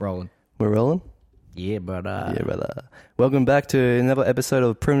Rolling. We're rolling? Yeah, brother. Yeah, brother. Welcome back to another episode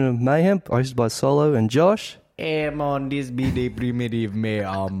of Primitive Mayhem, hosted by Solo and Josh. Man, this be the primitive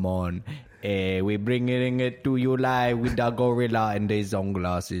man. We bringing it to you live with the gorilla and the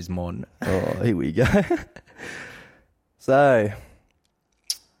sunglasses, man. Oh, here we go. So,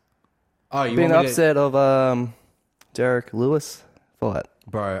 Oh, you been want me upset of Derek Lewis fight.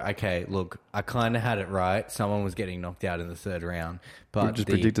 Bro, okay, look, I kind of had it right. Someone was getting knocked out in the third round. But You just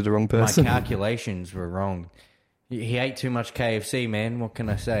predicted the wrong person. My calculations were wrong. He ate too much KFC, man. What can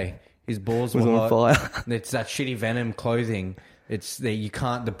I say? His balls were on hot. fire. It's that shitty Venom clothing. It's that you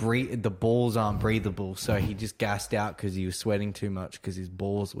can't. The balls aren't breathable. So he just gassed out because he was sweating too much because his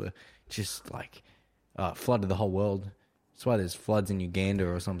balls were just like flooded the whole world. That's why there's floods in Uganda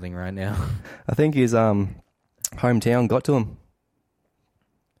or something right now. I think his hometown got to him.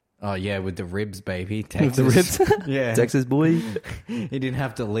 Oh yeah, with the ribs, baby. Texas. With the ribs? Yeah. Texas boy. He didn't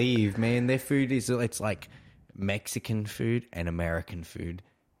have to leave, man. Their food it's like Mexican food and American food.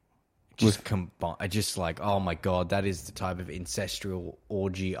 Just just like, oh my God, that is the type of ancestral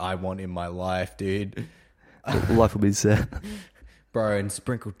orgy I want in my life, dude. Life will be sad. Bro, and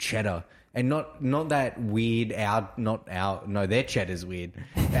sprinkled cheddar. And not that weird, no, their cheddar's weird.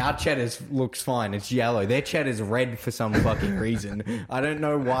 Our cheddar's looks fine, it's yellow. Their cheddar's red for some fucking reason. I don't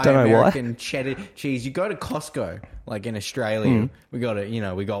know why American cheddar cheese. You go to Costco, like in Australia, we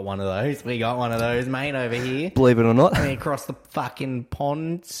got one of those. We got one of those, mate, over here. Believe it or not. And across the fucking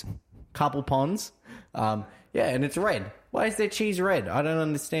couple ponds. Yeah, and it's red. Why is their cheese red? I don't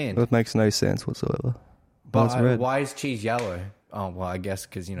understand. That makes no sense whatsoever. But why is cheese yellow? Oh, well, I guess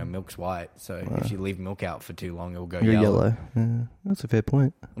because, milk's white. So if you leave milk out for too long, it'll go yellow. Yeah, that's a fair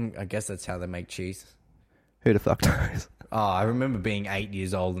point. I guess that's how they make cheese. Who the fuck knows? Oh, I remember being 8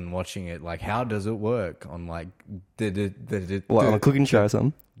 years old and watching it. Like, how does it work on, like, on a cooking show or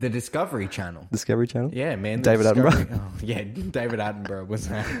something? The Discovery Channel. Discovery Channel? Yeah, man. David Attenborough? Oh, yeah, David Attenborough was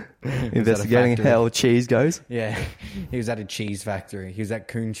that. Investigating how cheese goes? Yeah, he was at a cheese factory. He was at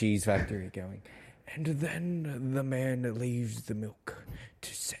Coon Cheese Factory going... And then the man leaves the milk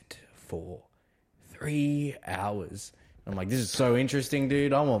to set for 3 hours. I'm like, this is so interesting,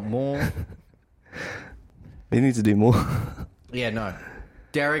 dude. I want more. He needs to do more. Yeah, no.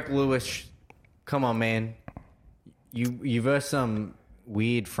 Derek Lewis, come on, man. You verse some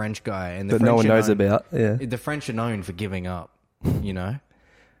weird French guy. And the that French no one knows about. Yeah. The French are known for giving up, Well,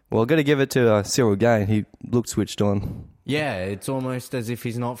 I've got to give it to Cyril Gain. He looked switched on. Yeah, it's almost as if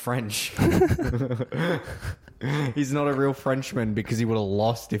he's not French. He's not a real Frenchman because he would have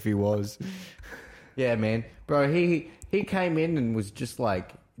lost if he was. Yeah, man. Bro, he came in and was just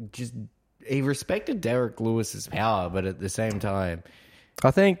he respected Derek Lewis's power, but at the same time... I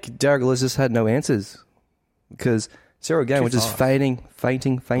think Derek Lewis just had no answers because Cyril Gain was just fainting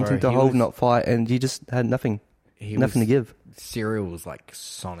to hold, not fight, and he just had nothing to give. Cyril was like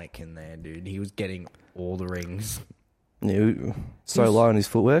Sonic in there, dude. He was getting all the rings. Yeah, so low on his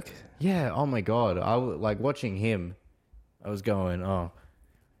footwork. Yeah, oh my God. I like watching him. I was going,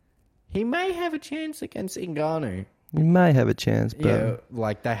 he may have a chance against Ngannou. He may have a chance, but... Yeah,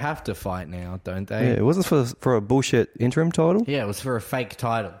 like they have to fight now, don't they? Yeah, it wasn't for a bullshit interim title. Yeah, it was for a fake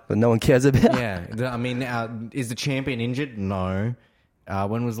title. That no one cares about. Yeah, I mean, is the champion injured? No.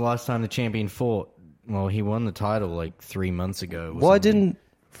 When was the last time the champion fought? Well, he won the title like 3 months ago. Why didn't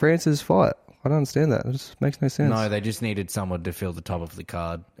Francis fight? I don't understand that. It just makes no sense. No, they just needed someone to fill the top of the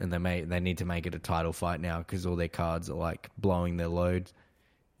card, and they need to make it a title fight now because all their cards are like blowing their loads.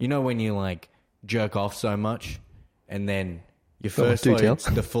 You know when you like jerk off so much, and then your first load's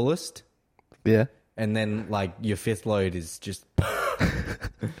the fullest, yeah, and then like your fifth load is just.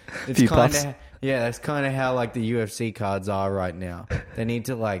 It's kind of that's kind of how like the UFC cards are right now. They need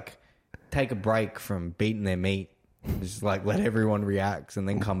to like take a break from beating their meat. Just like let everyone react and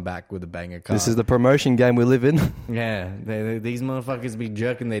then come back with a banger card. This is the promotion game we live in. Yeah, these motherfuckers be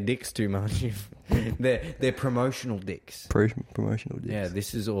jerking their dicks too much. They're promotional dicks. Promotional dicks. Yeah,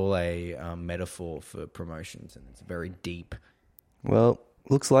 this is all a metaphor for promotions, and it's very deep. Well,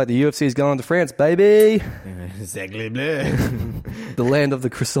 looks like the UFC is going to France, baby. The land of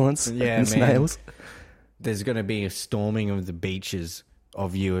the croissants and snails. There's going to be a storming of the beaches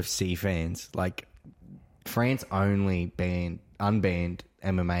of UFC fans. Like, France only unbanned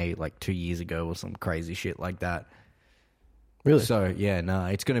MMA like 2 years ago or some crazy shit like that. Really? So, yeah, no,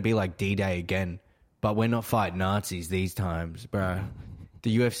 it's going to be like D-Day again. But we're not fighting Nazis these times, bro.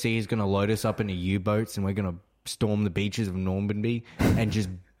 The UFC is going to load us up into U-boats and we're going to storm the beaches of Normandy and just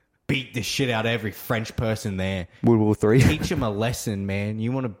beat the shit out of every French person there. World War III. Teach them a lesson, man.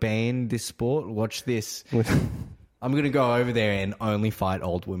 You want to ban this sport? Watch this. I'm going to go over there and only fight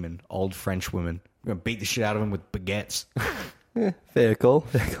old women, old French women. I'm going to beat the shit out of them with baguettes. Yeah, fair call.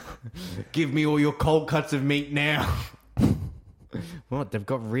 Give me all your cold cuts of meat now. What?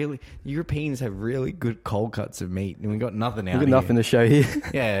 Europeans have really good cold cuts of meat, and we got nothing out. We got nothing to show here.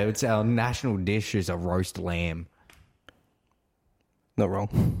 Yeah, it's our national dish is a roast lamb. Not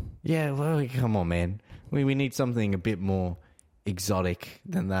wrong. Yeah, well, come on, man. We need something a bit more exotic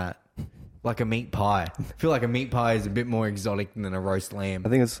than that. Like a meat pie. I feel like a meat pie is a bit more exotic than a roast lamb. I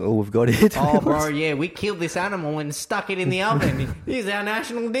think that's all we've got here. Oh, bro, yeah, we killed this animal and stuck it in the oven. Here's our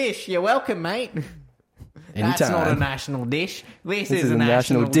national dish. You're welcome, mate. Anytime. That's not a national dish. This is a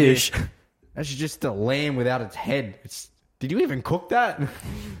national dish. That's just a lamb without its head. Did you even cook that?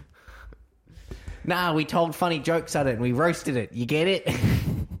 Nah, we told funny jokes at it and we roasted it. You get it?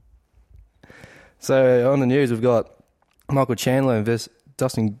 So, on the news, we've got Michael Chandler versus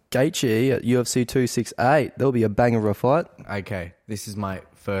Dustin Gaethje at UFC 268. There'll be a banger of a fight. Okay, this is my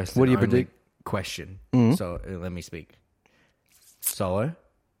first What do you predict? question. Mm-hmm. So, let me speak. Solo,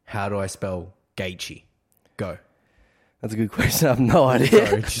 how do I spell Gaethje? Go. That's a good question. I have no idea.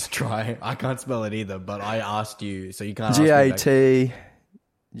 Sorry, just try. I can't spell it either, but I asked you, so you can't ask me back.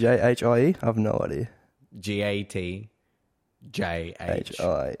 Gathjie? I have no idea. Gathjie.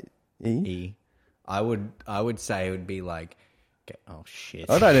 I would say it would be like, oh shit.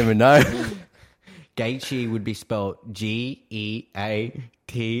 I don't even know. Gaethje would be spelled Geathje.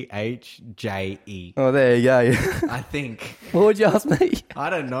 Oh, there you go. I think. What would you ask me? I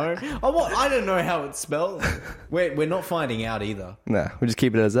don't know. I don't know how it's spelled. We're not finding out either. Nah, we'll just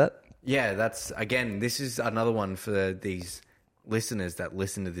keep it as that. Yeah, this is another one for these listeners that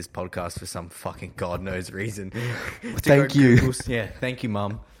listen to this podcast for some fucking God knows reason. Thank you. Thank you,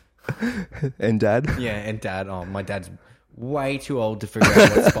 Mum. And Dad. Yeah, and Dad. Oh, my dad's way too old to figure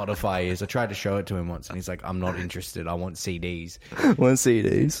out what Spotify is. I tried to show it to him once and he's like, I'm not interested. I want CDs. Want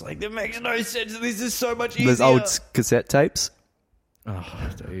CDs? Like, that makes no sense. This is so much easier. Those old cassette tapes. Oh,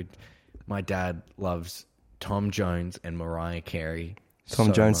 dude. My dad loves Tom Jones and Mariah Carey.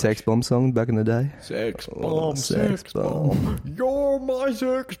 Tom Jones much. sex bomb song back in the day. Sex bomb, sex bomb. You're my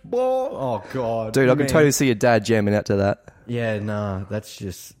sex bomb. Oh, God. Dude, I can totally see your dad jamming out to that. Yeah, nah, that's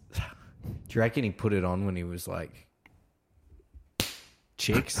just... Do you reckon he put it on when he was like...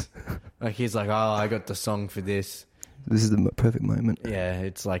 chicks? Like, he's like, oh, I got the song for this. This is the perfect moment. Yeah,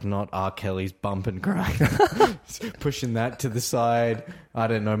 it's like not R. Kelly's Bump and Grind. Pushing that to the side. I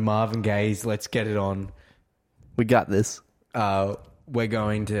don't know, Marvin Gaye's Let's Get It On. We got this. We're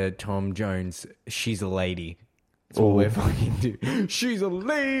going to Tom Jones' She's a Lady. That's all we're fucking do. She's a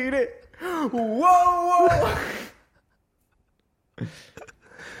lady. Whoa, whoa.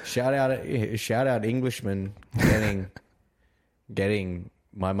 Shout out Englishman getting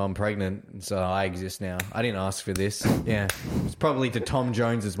my mum pregnant, so I exist now. I didn't ask for this. Yeah, it's probably to Tom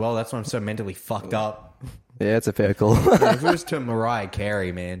Jones as well. That's why I'm so mentally fucked up. Yeah, it's a fair call. Yeah, if it was to Mariah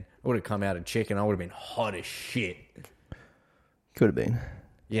Carey, man, I would have come out a chick and I would have been hot as shit. Could have been.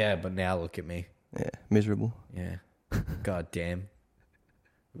 Yeah, but now look at me. Yeah, miserable. Yeah. God damn.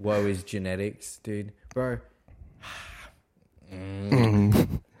 Woe is genetics, dude. Bro.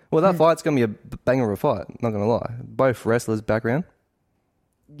 Well, that fight's going to be a banger of a fight, not going to lie. Both wrestlers background.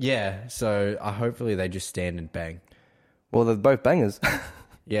 Yeah, so hopefully they just stand and bang. Well, they're both bangers.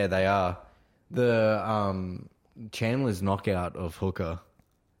 Yeah, they are. The Chandler's knockout of Hooker.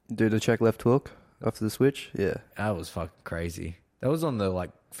 Do the check left hook after the switch? Yeah. That was fucking crazy. That was on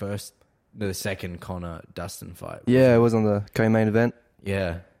the second Conor Dustin fight. Yeah, it was on the co-main event.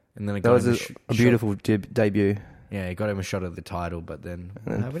 Yeah. And then that was a beautiful debut. Yeah, he got him a shot at the title, but then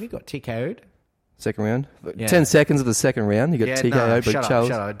when he got TKO'd? Second round? Yeah. 10 seconds of the second round, you got TKO'd by Charles.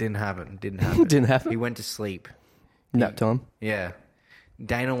 Shut up, it didn't happen. Didn't happen? He went to sleep. Nap time? Yeah.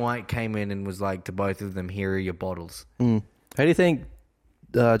 Dana White came in and was like to both of them, here are your bottles. How do you think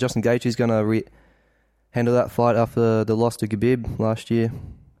Justin Gaethje's going to handle that fight after the loss to Khabib last year?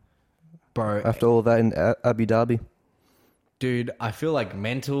 Bro. After all of that in Abu Dhabi? Dude, I feel like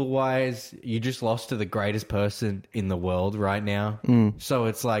mental-wise, you just lost to the greatest person in the world right now. So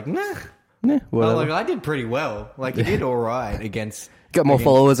it's like, nah. Yeah, whatever. Like, I did pretty well. Like, you did all right against... Got more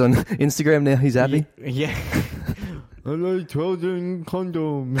followers on Instagram now. He's happy. Yeah. I like chosen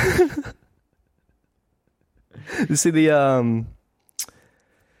condom. You see the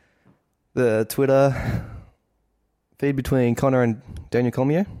Twitter feed between Conor and Daniel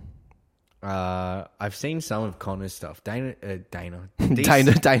Cormier? I've seen some of Conor's stuff. Dana,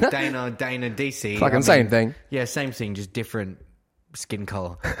 DC. Fucking same thing. Yeah, same thing, just different skin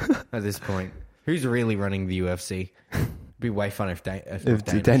color at this point. Who's really running the UFC? It'd be way fun if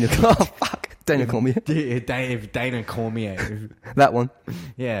Daniel. Oh, fuck. Daniel Cormier. If Dana Cormier. That one.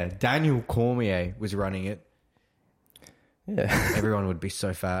 Yeah, Daniel Cormier was running it. Yeah. Everyone would be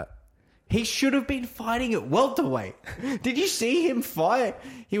so fat. He should have been fighting at welterweight. Did you see him fight?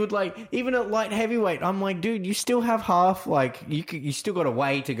 He would even at light heavyweight. I'm like, dude, you still have half. You still got a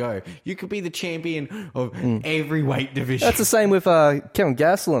way to go. You could be the champion of every weight division. That's the same with Kevin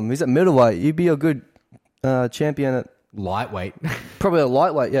Gastelum. He's at middleweight. You'd be a good champion at lightweight. Probably a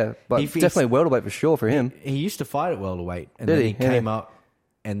lightweight, yeah, but definitely welterweight for sure for him. He used to fight at welterweight, and then he came up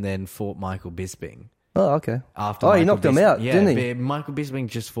and then fought Michael Bisping. Oh, okay. He knocked him out, didn't he? Michael Bisping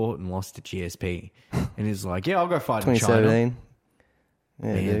just fought and lost to GSP. And he's like, yeah, I'll go fight in China. 2017.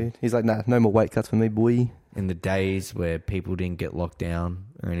 Yeah, dude. He's like, nah, no more weight cuts for me, boy. In the days where people didn't get locked down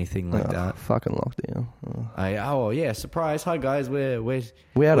or anything like that. Fucking lockdown. Yeah, surprise. Hi, guys. We're out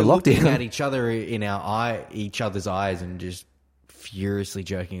of lockdown. Looking at each other in each other's eyes and just furiously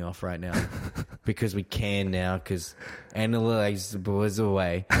jerking off right now. Because we can now, because Analyze was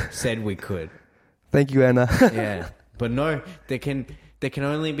away. Said we could. Thank you, Anna. Yeah. But no, there can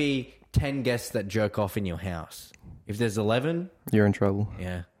only be 10 guests that jerk off in your house. If there's 11... You're in trouble.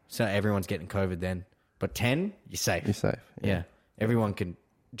 Yeah. So everyone's getting COVID then. But 10, you're safe. You're safe. Yeah. Everyone can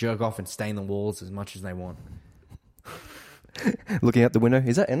jerk off and stain the walls as much as they want. Looking out the window.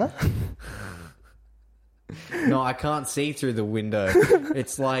 Is that Anna? No, I can't see through the window.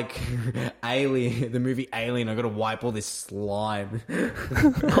 It's like Alien, the movie Alien. I've got to wipe all this slime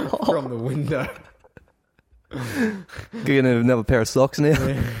from the window. Gonna have another pair of socks now.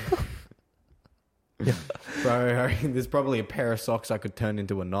 Yeah. Bro, there's probably a pair of socks I could turn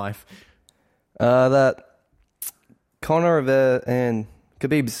into a knife. That Conor and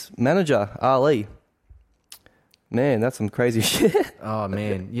Khabib's manager, Ali. Man, that's some crazy shit. Oh,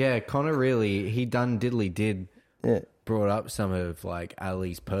 man. Yeah, Conor really, he done diddly did. Yeah. Brought up some of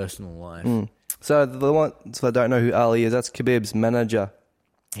Ali's personal life. So the one, so I don't know who Ali is, that's Khabib's manager.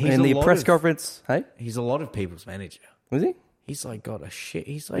 In the press conference, hey? He's a lot of people's manager. Was he? He's got a shit.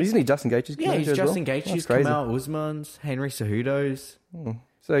 Isn't he Justin Gaethje's manager? Yeah, he's Justin well? Gaethje's, Kamau Usman's, Henry Cejudo's.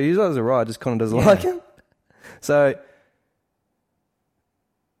 So you guys are right, just Conor doesn't like him. So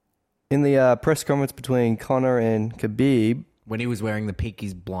in the press conference between Conor and Khabib, when he was wearing the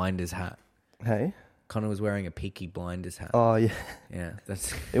Peaky Blinders hat. Hey? Conor was wearing a Peaky Blinders hat. Oh, yeah. Yeah,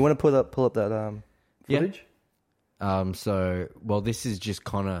 that's... You want to pull up that footage? Yeah. This is just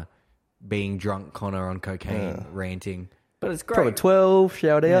Conor being drunk, Conor on cocaine, ranting. But it's great. Probably 12,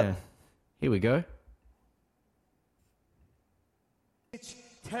 shout out. Yeah. Here we go.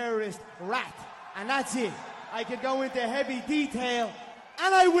 Terrorist rat. And that's it. I could go into heavy detail,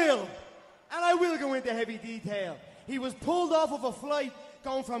 and I will. And I will go into heavy detail. He was pulled off of a flight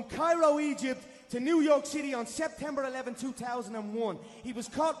going from Cairo, Egypt to New York City on September 11, 2001. He was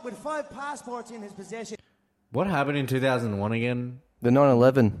caught with 5 passports in his possession. What happened in 2001 again? The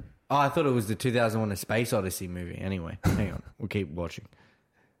 9/11. Oh, I thought it was the 2001 A Space Odyssey movie. Anyway, hang on. We'll keep watching.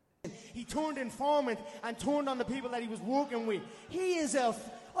 He turned informant and turned on the people that he was working with. He is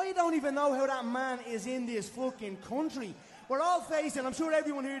I don't even know how that man is in this fucking country. We're all facing, I'm sure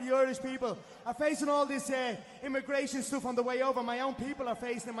everyone here, the Irish people, are facing all this immigration stuff on the way over. My own people are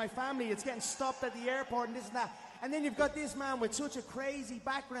facing it, my family. It's getting stopped at the airport and this and that. And then you've got this man with such a crazy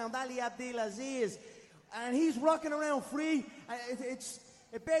background, Ali Abdelaziz, and he's rocking around free.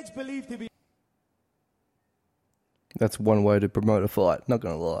 It begs belief to be. That's one way to promote a fight, not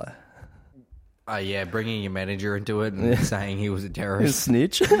going to lie. Yeah, bringing your manager into it and saying he was a terrorist.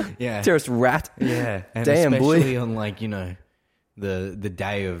 Snitch. Yeah. Terrorist rat. Yeah. And damn, especially boy. on, the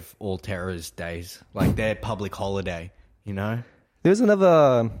day of all terrorist days. Like their public holiday, There's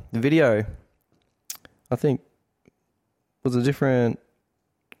another video, I think, was a different...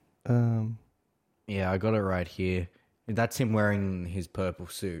 Yeah, I got it right here. That's him wearing his purple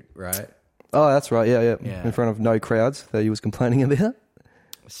suit, right? Oh, that's right. Yeah. In front of no crowds that he was complaining about.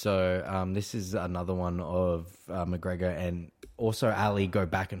 So this is another one of McGregor and also Ali go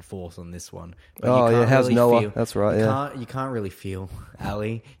back and forth on this one. But how's Noah? That's right, You can't really feel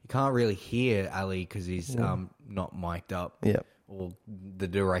Ali. You can't really hear Ali because he's not mic'd up. Yeah. Or the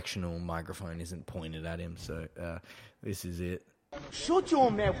directional microphone isn't pointed at him. So this is it. Shut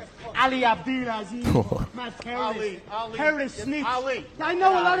your mouth, Ali Abdelaziz, mad terrorist, terrorist snitch. I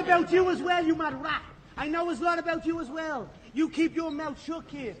know a lot about you as well, you mad rat. I know a lot about you as well. You keep your mouth shut,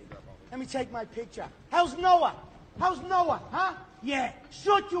 kid. Let me take my picture. How's Noah? Huh? Yeah,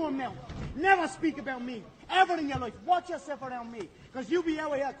 shut your mouth. Never speak about me. Ever in your life. Watch yourself around me. Because you be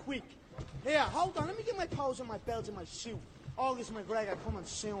out here quick. Here, hold on. Let me get my pose and my belt and my shoe. August McGregor coming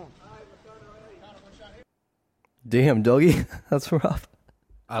soon. Damn, doggy. That's rough.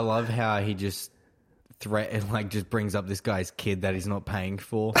 I love how he just just brings up this guy's kid that he's not paying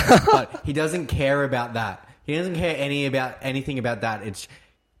for, but he doesn't care about that. He doesn't care anything about that. It's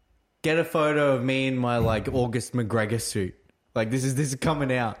get a photo of me in my like August McGregor suit. Like this is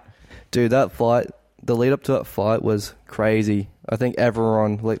coming out. Dude, that fight, the lead up to that fight was crazy. I think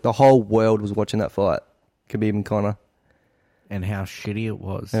everyone, like the whole world, was watching that fight. Khabib and Conor. And how shitty it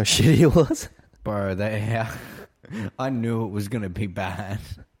was. How shitty it was, bro. I knew it was gonna be bad.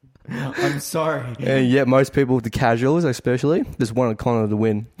 I'm sorry. And yet most people, the casuals especially, just wanted Conor to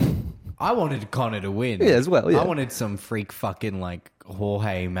win. I wanted Conor to win. Yeah, as well, yeah. I wanted some freak fucking like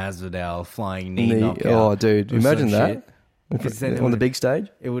Jorge Masvidal flying knee knockout. Oh, dude. Imagine that. On the big stage?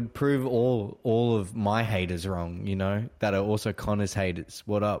 It would prove all of my haters wrong, you know, that are also Conor's haters.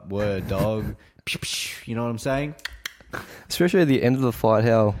 What up, word, dog? You know what I'm saying? Especially at the end of the fight,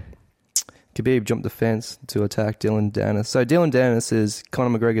 how Khabib jumped the fence to attack Dylan Dennis. So Dylan Dennis is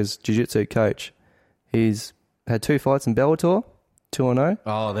Conor McGregor's jiu-jitsu coach. He's had 2 fights in Bellator, 2-0.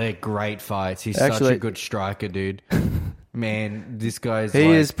 Oh, they're great fights. He's such a good striker, dude. Man, this guy's he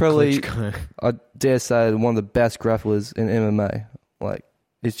like is probably, Klitschko. I dare say, one of the best grapplers in MMA. Like,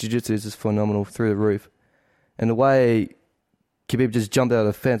 his jiu-jitsu is just phenomenal, through the roof. And the way Khabib just jumped out of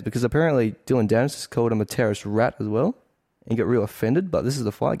the fence, because apparently Dylan Dennis just called him a terrorist rat as well. And he got real offended, but this is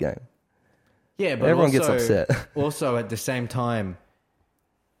a fight game. Yeah, but everyone also, gets upset. Also, at the same time,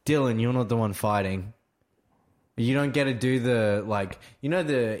 Dylan, you're not the one fighting. You don't get to do the, like, you know,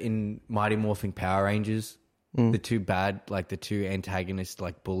 in Mighty Morphin Power Rangers, the two antagonist,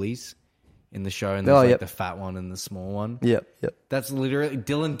 like, bullies in the show, and there's the fat one and the small one. Yep. That's literally,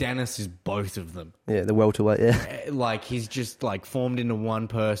 Dylan Dennis is both of them. Yeah, the welterweight, yeah. Like, he's just, like, formed into one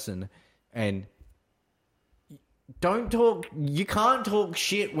person, and you can't talk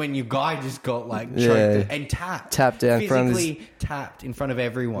shit when your guy just got, like, choked and tapped. Tapped down physically tapped in front of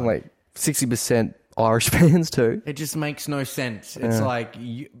everyone. Like, 60% Irish fans too. It just makes no sense. It's like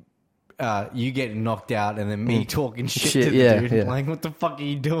you get knocked out and then me talking shit to the dude. Yeah. Like, what the fuck are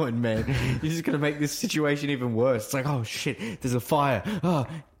you doing, man? You're just going to make this situation even worse. It's like, oh shit, there's a fire. Oh,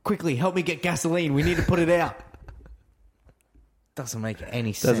 quickly, help me get gasoline. We need to put it out. Doesn't make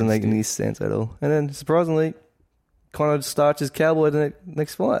any sense. Doesn't make any sense at all. And then, surprisingly, Conor starts as Cowboy the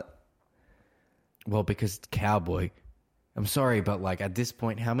next fight. Well, because Cowboy, I'm sorry, but like at this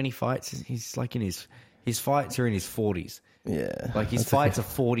point, how many fights? He's like in his fights are in his 40s. Yeah. Like his fights are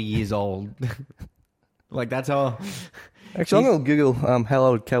 40 years old. Like that's how. Actually, I'm going to Google how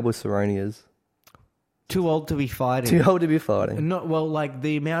old Cowboy Cerrone is. Too old to be fighting. Too old to be fighting. Not well, like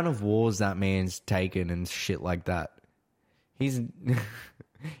the amount of wars that man's taken and shit like that.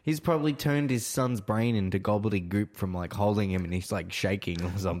 He's probably turned his son's brain into gobbledygook from like holding him and he's like shaking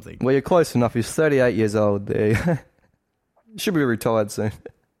or something. Well, you're close enough. He's 38 years old. There, should be retired soon.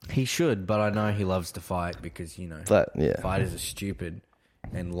 He should, but I know he loves to fight because fighters are stupid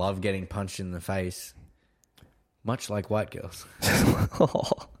and love getting punched in the face, much like white girls.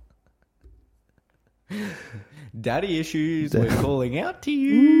 Daddy issues, we're calling out to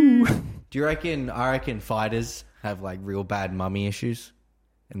you. Do you reckon? I reckon fighters have like real bad mummy issues.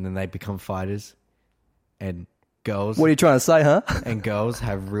 And then they become fighters. And girls... What are you trying to say, huh? And girls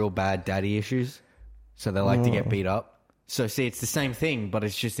have real bad daddy issues. So they like to get beat up. So, see, it's the same thing, but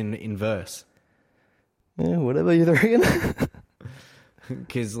it's just in inverse. Yeah, whatever you're thinking.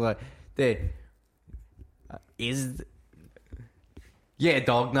 Because, like, there... Yeah,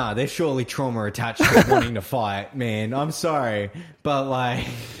 dog, nah, there's surely trauma attached to wanting to fight, man. I'm sorry. But, like...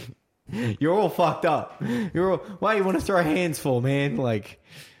 You're all fucked up. Why you want to throw hands for, man? Like,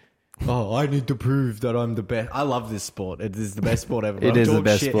 oh, I need to prove that I'm the best. I love this sport. It is the best sport ever. It is the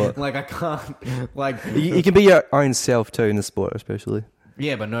best sport. Like, I can't, like... You can be your own self, too, in the sport, especially.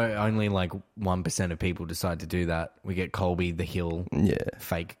 Yeah, but no, only, like, 1% of people decide to do that. We get Colby the Hill. Yeah.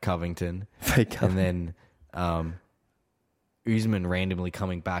 Fake Covington. Fake Covington. And then Usman randomly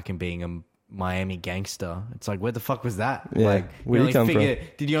coming back and being a Miami gangster. It's like, where the fuck was that? Yeah. Like, where did you come from?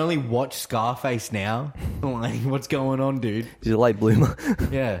 Did you only watch Scarface now? Like, what's going on, dude? He's a late bloomer.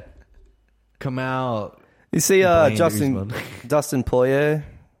 Yeah. Come out. You see Dustin Poirier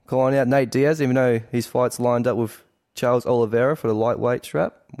calling out Nate Diaz, even though his fight's lined up with Charles Oliveira for the lightweight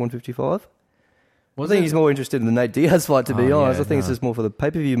strap, 155. I think he's more interested in the Nate Diaz fight, to be honest. I think it's just more for the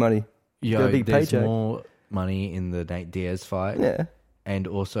pay-per-view money. Yo, a big there's paycheck. more money in the Nate Diaz fight. Yeah. And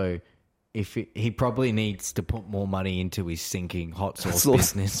also... he probably needs to put more money into his sinking hot sauce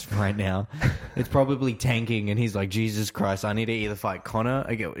business right now. It's probably tanking, and he's like, Jesus Christ, I need to either fight Conor.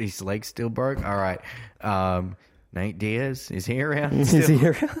 I get his leg still broke. All right, Nate Diaz, is he around? Is he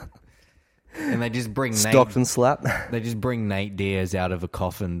around? And they just bring Stockton slap. They just bring Nate Diaz out of a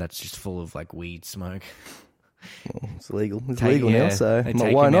coffin that's just full of like weed smoke. Well, it's illegal. It's legal now, so they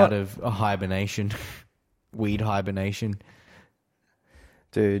take why him not? out of a hibernation, weed hibernation.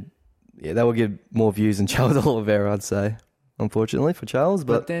 Dude, yeah, that will get more views than Charles Oliveira, I'd say. Unfortunately for Charles,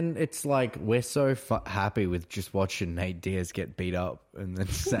 But then it's like we're so happy with just watching Nate Diaz get beat up and then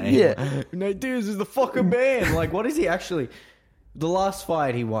saying, Nate Diaz is the fucking man. Like, what is he actually? The last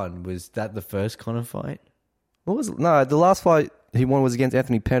fight he won, was that the first Conor fight? What was No, the last fight he won was against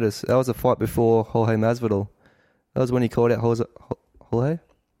Anthony Pettis. That was a fight before Jorge Masvidal. That was when he called out Jorge.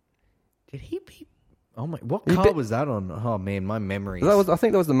 Did he beat? Oh my! What card was that on? Oh man, my memory. I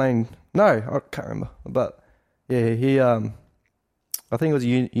think that was the main. No, I can't remember. But yeah, he. I think it was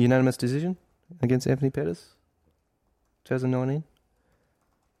a unanimous decision against Anthony Pettis. 2019.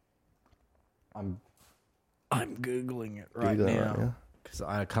 I'm googling it right now because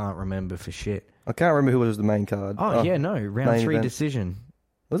I can't remember for shit. I can't remember who was the main card. Oh yeah, no, round 3 event. decision.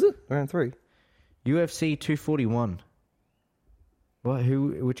 Was it round 3? UFC 241. What?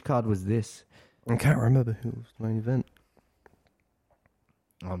 Which card was this? I can't remember who was the main event.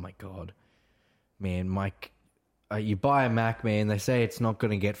 Oh my god, man, Mike. You buy a Mac, man, they say it's not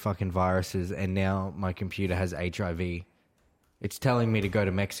going to get fucking viruses, and now my computer has HIV. It's telling me to go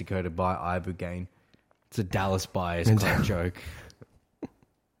to Mexico to buy Ibogaine. It's a Dallas buyer's club joke.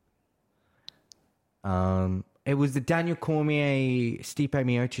 It was the Daniel Cormier, Stipe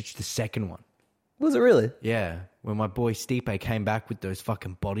Miocic, the second one. Was it really? Yeah, when my boy Stipe came back with those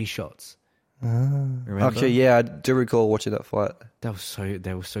fucking body shots. Remember? Actually, yeah, I do recall watching that fight. They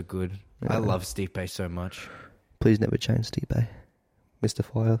were so good. Yeah. I love Stipe so much. Please never change Stipe. Mr.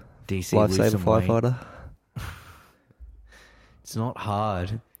 Fire. DC Lifesaver firefighter. It's not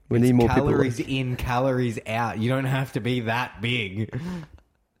hard. We need more calories people. in, calories out. You don't have to be that big.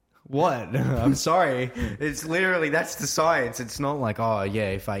 What? I'm sorry. It's literally, that's the science. It's not like, oh yeah,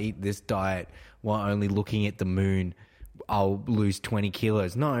 if I eat this diet while only looking at the moon, I'll lose 20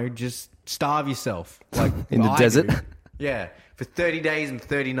 kilos. No, just starve yourself. Like in the desert? Yeah. For 30 days and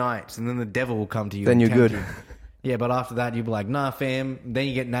 30 nights, and then the devil will come to you. Then you're good. You. Yeah, but after that, you'll be like, nah, fam. Then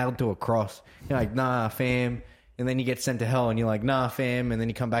you get nailed to a cross. You're like, nah, fam. And then you get sent to hell, and you're like, nah, fam. And then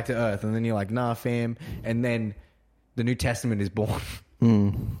you come back to earth, and then you're like, nah, fam. And then the New Testament is born.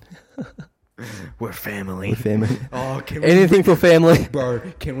 We're family. We're family. Oh, anything for family. Bro,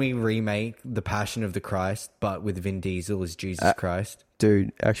 can we remake The Passion of the Christ, but with Vin Diesel as Jesus Christ?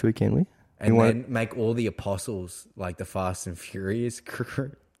 Dude, actually, can we? And then make all the apostles like the Fast and Furious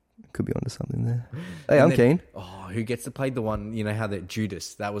crew. Could be onto something there. Hey, I'm keen. Oh, who gets to play the one, you know how that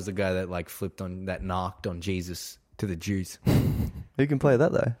Judas, that was the guy that like narked on Jesus to the Jews. Who can play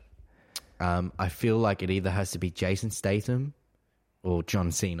that though? I feel like it either has to be Jason Statham or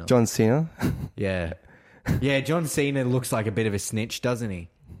John Cena. John Cena? Yeah. Yeah, John Cena looks like a bit of a snitch, doesn't he?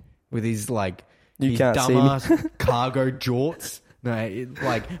 With his like, his dumbass cargo jorts. No,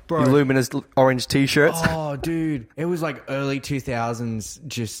 bro. Luminous orange t-shirts. Oh, dude. It was like early 2000s,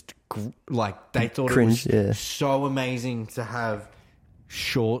 just like they thought cringe, it was so amazing to have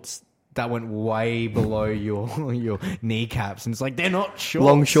shorts that went way below your kneecaps. And it's like, they're not shorts.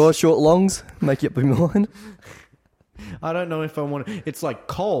 Long shorts, short longs. Make you up your mind. I don't know if I want to. It's like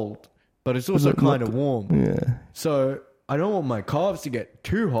cold, but it's also kind of warm. Yeah. So I don't want my calves to get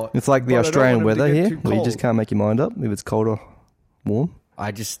too hot. It's like the Australian weather here, where you just can't make your mind up if it's cold or warm.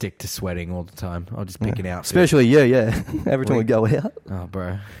 I just stick to sweating all the time. I'll just pick an outfit. Especially, yeah. Every time we go out. Oh,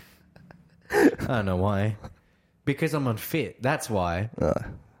 bro. I don't know why. Because I'm unfit. That's why.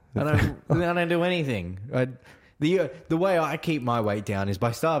 I don't do anything. The way I keep my weight down is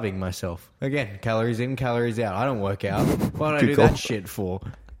by starving myself. Again, calories in, calories out. I don't work out. What do I do that shit for?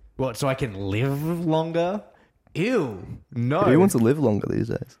 What, so I can live longer? Ew. No. Who wants to live longer these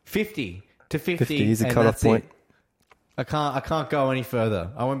days? 50 to 50. 50 is a cut-off point. I can't go any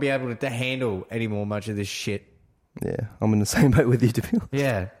further. I won't be able to handle any more much of this shit. Yeah, I'm in the same boat with you, to be honest.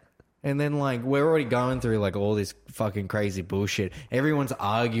 Yeah. And then, like, we're already going through, like, all this fucking crazy bullshit. Everyone's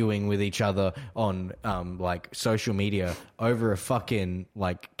arguing with each other on, like, social media over a fucking,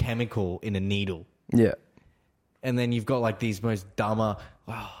 like, chemical in a needle. Yeah. And then you've got, like, these most dumber...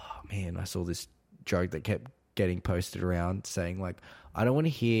 Oh, man, I saw this joke that kept getting posted around saying, like, I don't want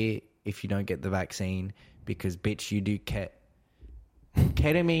to hear if you don't get the vaccine because, bitch, you do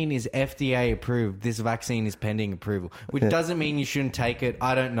ketamine is FDA approved. This vaccine is pending approval, which doesn't mean you shouldn't take it.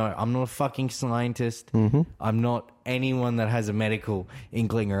 I don't know. I'm not a fucking scientist. Mm-hmm. I'm not anyone that has a medical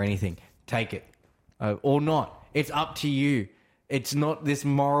inkling or anything. Take it or not. It's up to you. It's not this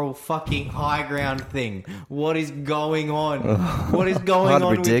moral fucking high ground thing. What is going on? What is going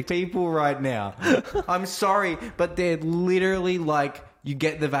on with people right now? I'm sorry, but they're literally like, you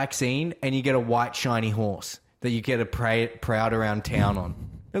get the vaccine and you get a white shiny horse that you get to proud around town on.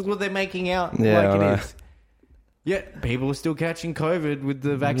 That's what they're making out like it is. Yet people are still catching COVID with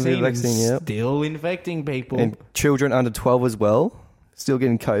the vaccine, still infecting people. And children under 12 as well, still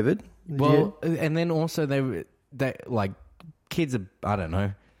getting COVID. Well, and then also they like... Kids are, I don't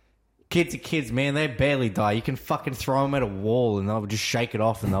know. Kids are kids, man. They barely die. You can fucking throw them at a wall and they'll just shake it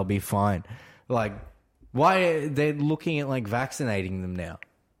off and they'll be fine. Like, why they're looking at like vaccinating them now?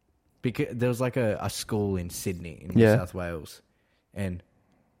 Because there was like a school in Sydney, in New South Wales, and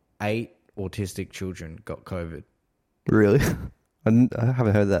 8 autistic children got COVID. Really? I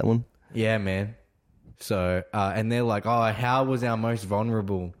haven't heard that one. Yeah, man. So, and they're like, oh, how was our most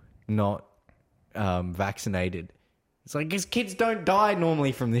vulnerable not vaccinated? It's like, because kids don't die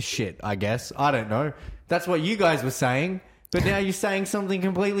normally from this shit, I guess. I don't know. That's what you guys were saying, but now you're saying something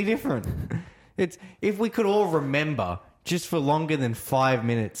completely different. It's if we could all remember just for longer than 5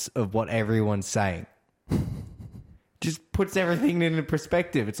 minutes of what everyone's saying, just puts everything into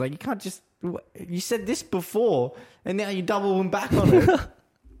perspective. It's like, you can't just... You said this before, and now you're doubling back on it.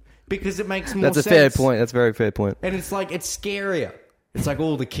 Because it makes more sense. That's a fair point. That's a very fair point. And it's like, it's scarier. It's like,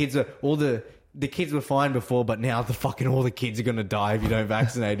 all the kids are... The kids were fine before, but now all the kids are going to die if you don't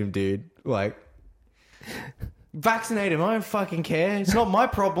vaccinate them, dude. Like, vaccinate them. I don't fucking care. It's not my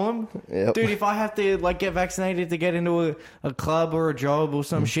problem. Yep. Dude, if I have to, like, get vaccinated to get into a club or a job or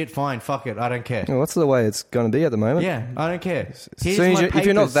some shit, fine. Fuck it. I don't care. Well, that's the way it's going to be at the moment. Yeah, I don't care. If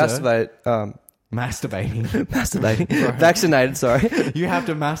you're not vaccinated... Masturbating. Vaccinated, sorry. You have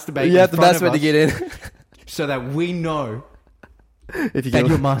to masturbate. You have to masturbate to get in. So that we know if you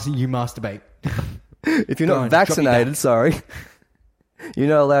masturbate. If you're not vaccinated, sorry, you're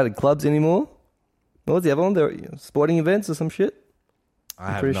not allowed in clubs anymore. What was the other one? There, sporting events or some shit?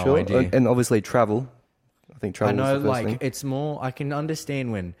 I'm pretty sure. Idea. And obviously travel. I think travel. I know, is the first like, thing. it's more. I can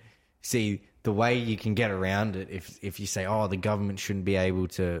understand when, see, the way you can get around it. If you say, oh, the government shouldn't be able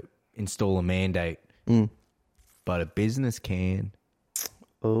to install a mandate, but a business can.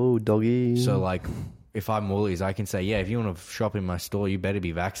 Oh, doggy. So, like, if I'm Woolies, I can say, yeah, if you want to shop in my store, you better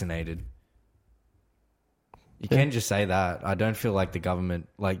be vaccinated. You can just say that. I don't feel like the government,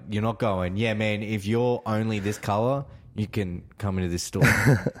 like, you're not going, yeah, man, if you're only this color, you can come into this store.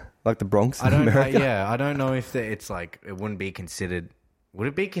 Like the Bronx in America? Yeah, I don't know if it's like, it wouldn't be considered, would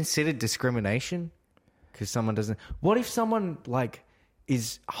it be considered discrimination? Because someone doesn't, what if someone, like,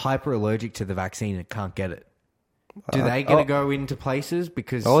 is hyper allergic to the vaccine and can't get it? Do they get to go into places?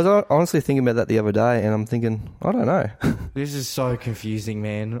 Because I was honestly thinking about that the other day, and I'm thinking, I don't know. This is so confusing,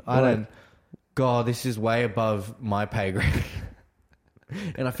 man. God, this is way above my pay grade.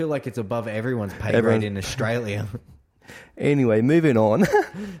 And I feel like it's above everyone's pay grade in Australia. Anyway, moving on.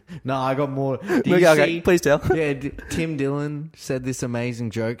 No, I got more. Okay, please tell. Yeah, Tim Dillon said this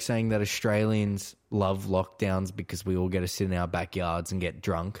amazing joke saying that Australians love lockdowns because we all get to sit in our backyards and get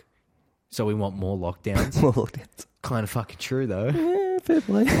drunk. So we want more lockdowns. More lockdowns. Kind of fucking true, though. Yeah, fair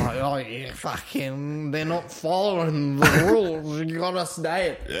play. Oh, yeah, fucking, they're not following the rules. You gotta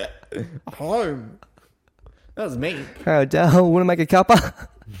stay at home. That was me. Oh, Dale, want to make a cuppa?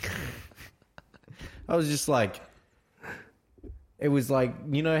 I was just like, it was like,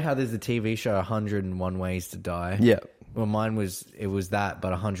 you know how there's a TV show 101 Ways to Die? Yeah. Well, it was that,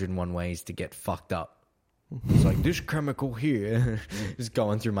 but 101 Ways to Get Fucked Up. It's like, this chemical here is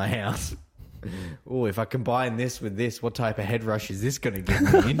going through my house. Oh, if I combine this with this, what type of head rush is this going to give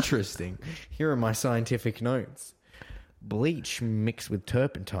me? Interesting. Here are my scientific notes. Bleach mixed with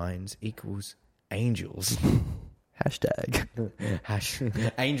turpentines equals angels. Hashtag.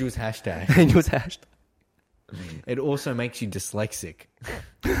 Angels hashtag. Angels hashtag. It also makes you dyslexic.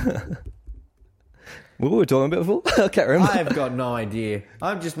 What were we talking about before? I can't remember. I've got no idea.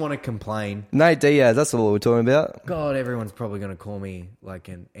 I just want to complain. Nate Diaz, that's what we're talking about. God, everyone's probably going to call me like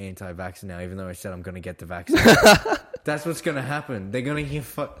an anti-vaxxer now, even though I said I'm going to get the vaccine. That's what's going to happen. They're going to hear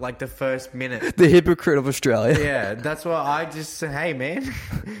like the first minute. The hypocrite of Australia. Yeah, that's why I just say, hey, man.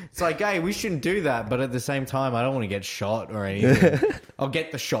 It's like, hey, we shouldn't do that. But at the same time, I don't want to get shot or anything. I'll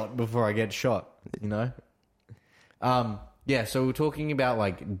get the shot before I get shot, you know? Yeah, so we're talking about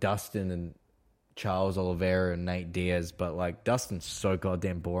like Dustin and Charles Oliveira and Nate Diaz, but like Dustin's so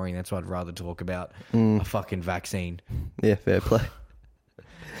goddamn boring. That's why I'd rather talk about a fucking vaccine. Yeah, fair play.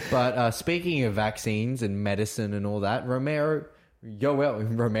 But speaking of vaccines and medicine and all that, Yoel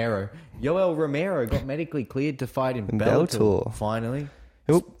Romero got medically cleared to fight in Bellator. Finally.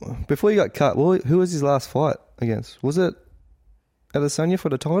 Before you got cut, who was his last fight against? Was it Adesanya for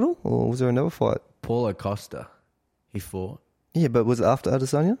the title, or was there another fight? Paulo Costa, he fought. Yeah, but was it after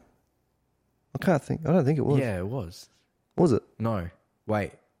Adesanya? I can't think. I don't think it was. Yeah, it was. Was it? No,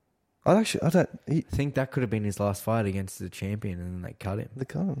 wait. I don't. I think that could have been his last fight against the champion, and then they cut him. They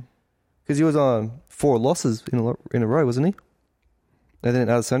cut him because he was on 4 losses in a row, wasn't he? And then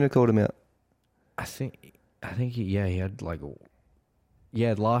Adesanya called him out. I think he had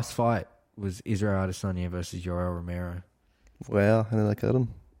last fight was Israel Adesanya versus Yoel Romero. Wow, and then they cut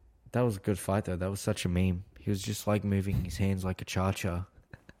him. That was a good fight though. That was such a meme. He was just like moving his hands like a cha-cha.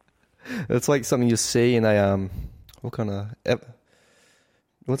 It's like something you see in a what kind of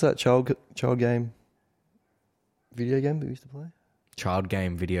what's that child game? Video game that we used to play? Child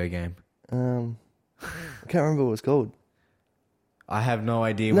game, video game. I can't remember what it's called. I have no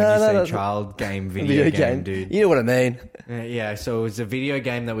idea when you say child game, video game, dude. You know what I mean. Yeah, so it was a video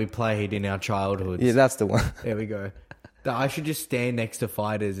game that we played in our childhoods. Yeah, that's the one. There we go. I should just stand next to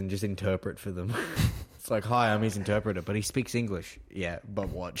fighters and just interpret for them. It's like, hi, I'm his interpreter, but he speaks English. Yeah, but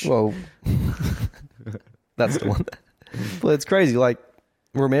watch. Well, that's the one. Well, it's crazy. Like,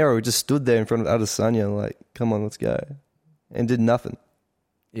 Romero just stood there in front of Adesanya like, come on, let's go. And did nothing.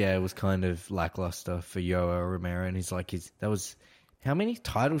 Yeah, it was kind of lackluster for Yoel Romero. And he's like, how many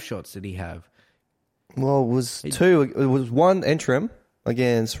title shots did he have? Well, it was 2. It was 1 interim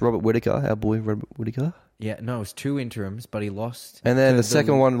against Robert Whittaker, our boy Robert Whittaker. Yeah, no, it was 2 interims, but he lost. And then the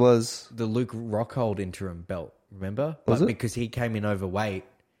second one was... the Luke Rockhold interim belt, remember? Was it? Because he came in overweight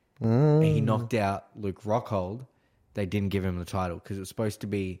and he knocked out Luke Rockhold, they didn't give him the title because it was supposed to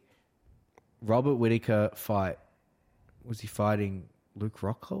be Robert Whittaker fight. Was he fighting Luke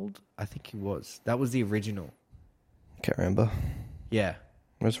Rockhold? I think he was. That was the original. Can't remember. Yeah.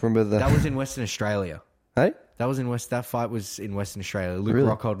 I just remember that. That was in Western Australia. Hey? That fight was in Western Australia. Luke Really?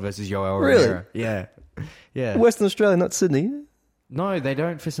 Rockhold versus Yoel Really? Romero. Yeah. Yeah. Western Australia, not Sydney. No, they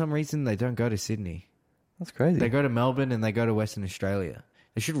don't. For some reason, they don't go to Sydney. That's crazy. They go to Melbourne and they go to Western Australia.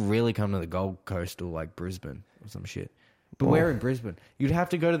 They should really come to the Gold Coast or like Brisbane or some shit. But where in Brisbane? You'd have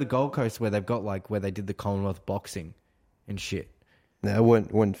to go to the Gold Coast where they've got like where they did the Commonwealth boxing and shit. No,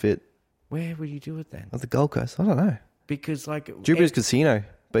 it wouldn't fit. Where would you do it then? At the Gold Coast, I don't know. Because like Jupiter's Casino,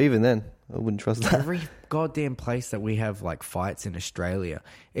 but even then, I wouldn't trust that. every goddamn place that we have like fights in Australia,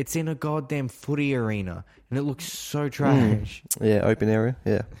 it's in a goddamn footy arena and it looks so trash. Yeah, open area.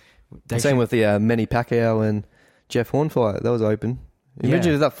 Yeah. They Same should- with the Manny Pacquiao and Jeff Horn fight. That was open. Imagine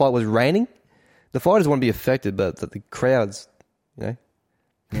Yeah. if that fight was raining. The fighters won't be affected, but the crowds, you know.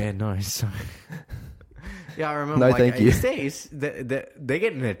 Yeah, no. So yeah, I remember. No, like, thank you. They're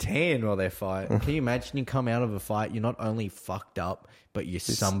getting a tan while they fight. Can you imagine? You come out of a fight, you're not only fucked up, but you're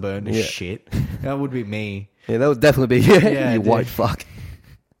sunburned as yeah. shit. That would be me. Yeah, that would definitely be Yeah, you dude. white fuck.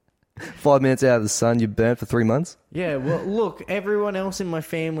 5 minutes out of the sun, you're burnt for 3 months. Yeah. Well, look, everyone else in my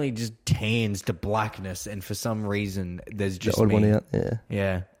family just tans to blackness, and for some reason, there's just The odd me. one out. Yeah.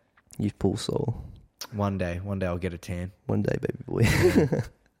 Yeah. You poor soul. One day I'll get a tan, One day, baby boy.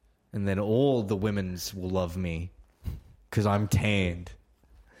 and then all the women's will love me because I'm tanned.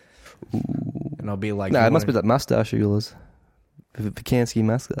 And I'll be like, No, "You it must be wanna-" that mustache of yours. The Vikansky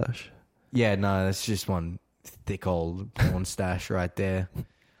mustache. Yeah, no, that's just one thick old porn stash right there.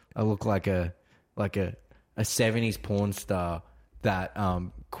 I look like a 70s porn star that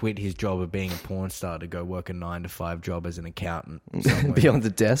quit his job of being a porn star to go work a 9-to-5 job as an accountant somewhere. Beyond the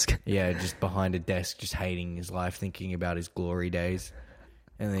desk. Yeah, just behind a desk, just hating his life, thinking about his glory days.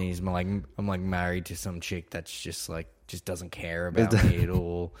 And then he's like, I'm like married to some chick that's just like, just doesn't care about me at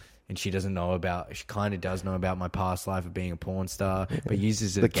all. And she doesn't know about, she kind of does know about my past life of being a porn star, but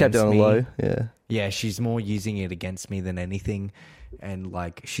uses it But kept against it on me. low. Yeah. Yeah, she's more using it against me than anything. And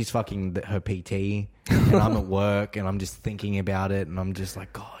like, she's fucking her PT, and I'm at work, and I'm just thinking about it, and I'm just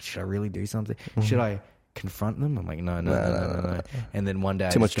like, God, should I really do something? Should I confront them? I'm like, no. And then one day,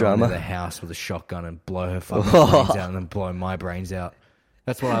 Too I much just go into drama. the house with a shotgun and blow her fucking brains out, and then blow my brains out.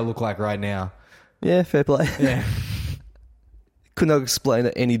 That's what I look like right now. Yeah, fair play. Yeah. Could not explain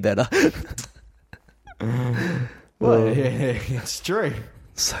it any better. Well, yeah, it's true.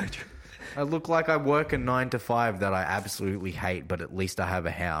 So true. I look like I work a 9-to-5 that I absolutely hate, but at least I have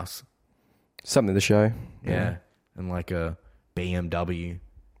a house. Something to show. Yeah. And like a BMW.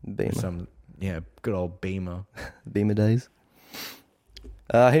 Beamer. Good old Beamer. Beamer days.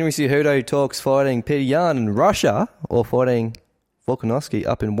 Henry Cejudo talks fighting Peter Yan in Russia or fighting Volkanovski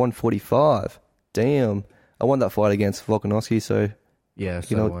up in 145. Damn. I won that fight against Volkanovski, so Yeah,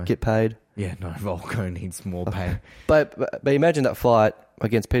 you know, get paid. Yeah, no, Volko needs more pay. But imagine that fight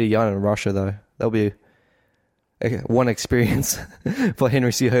against Peter Yan in Russia, though. That'll be one experience for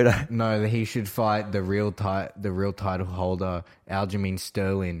Henry Cejudo. No, he should fight the real title holder, Aljamain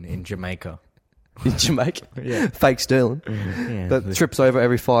Sterling, in Jamaica. In Jamaica? Yeah. Fake Sterling. Yeah. That trips over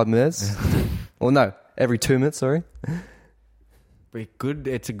every 5 minutes. Or no, every 2 minutes, sorry.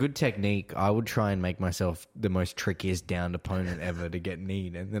 It's a good technique. I would try and make myself the most trickiest downed opponent ever to get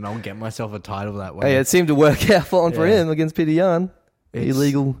kneed, and then I'll get myself a title that way. Hey, it seemed to work out fine for him against Peter Yan.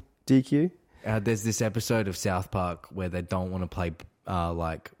 Illegal DQ. There's this episode of South Park where they don't want to play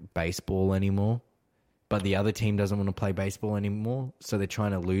like baseball anymore, but the other team doesn't want to play baseball anymore, so they're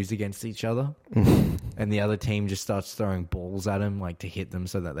trying to lose against each other. And the other team just starts throwing balls at them, like to hit them,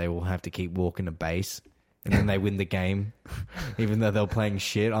 so that they will have to keep walking to base. And then they win the game, even though they're playing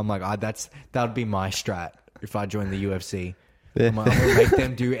shit. I'm like, that would be my strat if I joined the UFC. Yeah. I'm going to make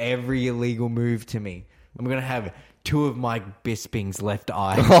them do every illegal move to me. I'm going to have 2 of Mike Bisping's left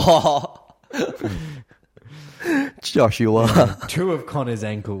eye. Joshua. 2 of Connor's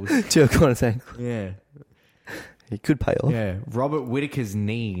ankles. 2 of Connor's ankles. Yeah. He could pay off. Yeah. Robert Whittaker's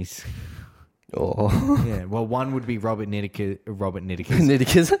knees. Oh. Yeah. Well, one would be Robert Whittaker's.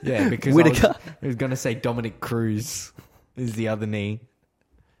 Whittaker's? Yeah, because Whittaker. I was going to say Dominic Cruz is the other knee.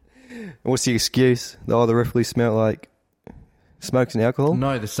 What's the excuse? The referee smelled like smokes and alcohol?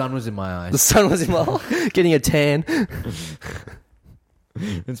 No, the sun was in my eyes. The sun was in my eye. Getting a tan.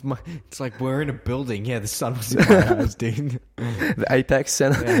 It's like we're in a building. Yeah, the sun was in my eyes, dude. The Apex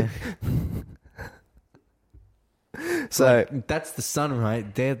Center. Yeah. So like, that's the sun,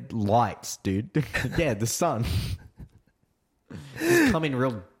 right? They're lights, dude. Yeah, the sun. Just come in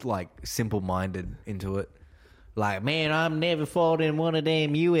real like simple-minded into it. Like, man, I've never fought in one of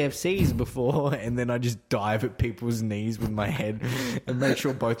them UFCs before, and then I just dive at people's knees with my head and make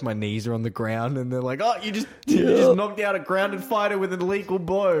sure both my knees are on the ground, and they're like, "Oh, you just knocked out a grounded fighter with an illegal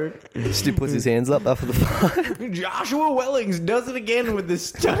blow." Still puts his hands up after the fight. Joshua Wellings does it again with this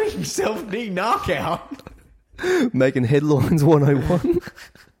stunning self-knee knockout. Making headlines 101.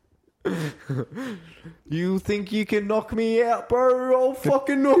 You think you can knock me out, bro? I'll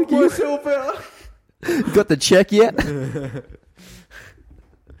fucking knock myself out. You got the check yet?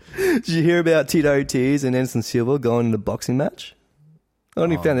 Did you hear about Tito Ortiz and Anderson Silva going in a boxing match? I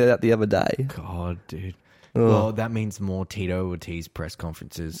only found that out the other day. God, dude. Oh. Well, that means more Tito Ortiz press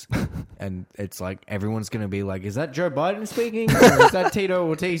conferences. And it's like, everyone's going to be like, is that Joe Biden speaking? Or is that Tito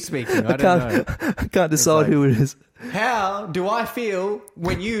Ortiz speaking? I don't know. I can't decide who it is. How do I feel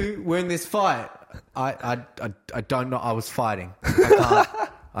when you were in this fight? I don't know. I was fighting.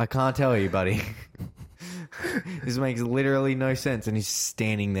 I can't tell you, buddy. This makes literally no sense. And he's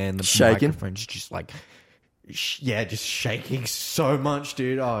standing there in the microphone, just like, just shaking so much,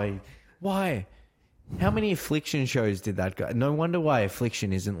 dude. Oh, why? How many Affliction shows did that guy? No wonder why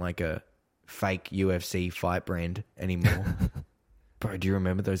Affliction isn't like a fake UFC fight brand anymore. Bro, do you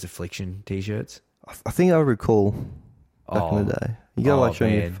remember those Affliction t-shirts? I think I recall back in the day. You gotta show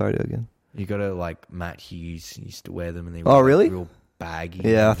me a photo again. You gotta Matt Hughes used to wear them, and they were really? real baggy.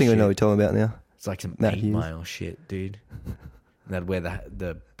 Yeah, I think I know what you're talking about now. It's like some Matt 8 Hughes. Mile shit, dude. And they'd wear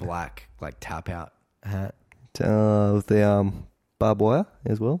the black tap out hat. With the barbed wire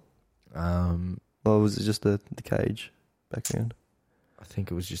as well. Or was it just the cage background? I think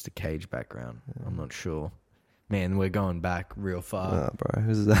it was just a cage background. Yeah. I'm not sure. Man, we're going back real far. Oh, bro.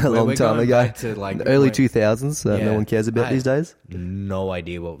 This is a long time ago. To the early 2000s no one cares about these days. No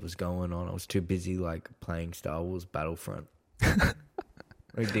idea what was going on. I was too busy playing Star Wars Battlefront. Bro,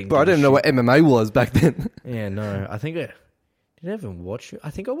 I didn't know what MMA was back then. Yeah, no. I think did I even watch it? I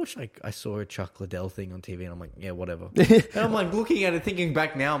think I watched I saw a Chuck Liddell thing on TV, and I'm like, yeah, whatever. And I'm looking at it, thinking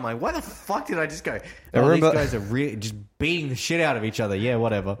back now, I'm like, why the fuck did I just go? Oh, these guys are really just beating the shit out of each other. Yeah,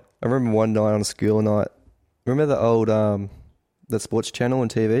 whatever. I remember one night on a school night. Remember the old the sports channel on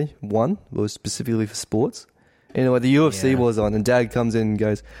TV? One was specifically for sports. Anyway, the UFC was on, and Dad comes in and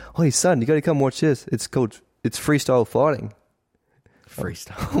goes, "Oh, son, you got to come watch this. It's freestyle fighting."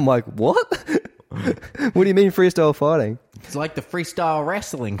 Freestyle. I'm like, what? What do you mean freestyle fighting? It's like the freestyle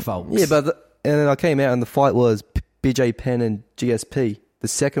wrestling, folks. Yeah, and then I came out and the fight was BJ Penn and GSP, the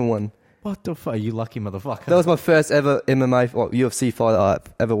second one. What the fuck? You lucky motherfucker. That was my first ever MMA UFC fight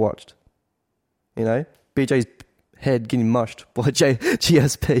I've ever watched. You know, BJ's head getting mushed by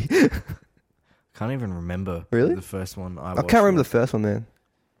GSP. Can't even remember. Really? The first one I can't remember the first one, man.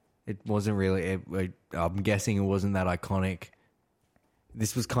 It wasn't really. I'm guessing it wasn't that iconic.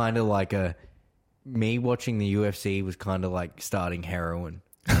 This was kind of like me watching the UFC was kind of like starting heroin.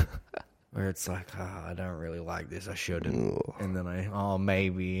 Where it's like, I don't really like this, I shouldn't. Ugh. And then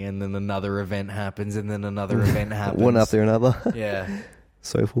maybe. And then another event happens, and then another event happens. One after another. Yeah.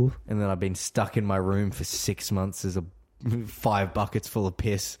 So forth. And then I've been stuck in my room for 6 months as 5 buckets full of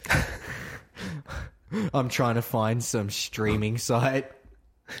piss. I'm trying to find some streaming site.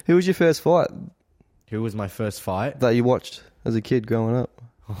 Who was your first fight Who was my first fight? that you watched as a kid growing up?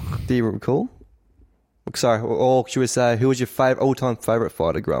 Do you recall? Sorry, or should we say, who was your all-time favourite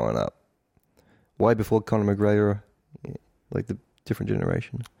fighter growing up? Way before Conor McGregor, like the different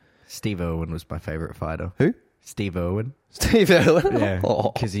generation. Steve Irwin was my favourite fighter. Who? Steve Irwin. Steve Irwin? Yeah,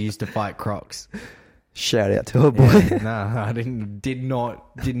 Oh. because he used to fight crocs. Shout out to her boy. Yeah, nah, I did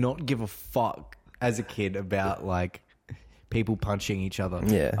not give a fuck as a kid about like people punching each other.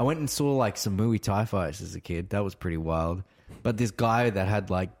 Yeah. I went and saw like some Muay Thai fights as a kid. That was pretty wild. But this guy that had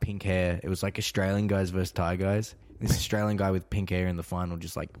like pink hair, it was like Australian guys versus Thai guys. This Australian guy with pink hair in the final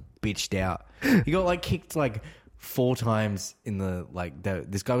just like bitched out. He got like kicked like 4 times in the like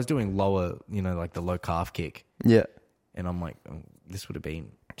this guy was doing lower, like the low calf kick. Yeah. And I'm like, oh, this would have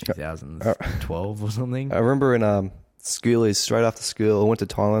been 2012 or something. I remember in schoolies, straight after school, I went to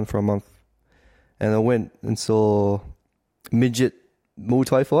Thailand for a month. And I went and saw midget Muay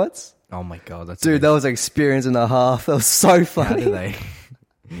Thai fights. Oh my god, that's Dude, that was an experience and a half. That was so funny.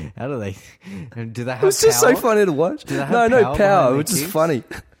 How do they do they have It was just power? so funny to watch. Do they have No power power. behind It was their just kicks? funny.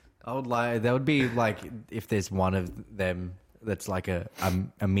 I would like that would be like if there's one of them that's like a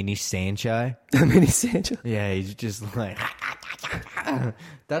mini Sancho. A mini Sancho. Yeah, he's just like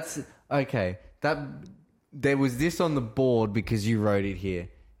that's okay. That there was this on the board because you wrote it here.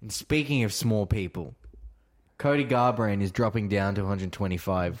 And speaking of small people, Cody Garbrandt is dropping down to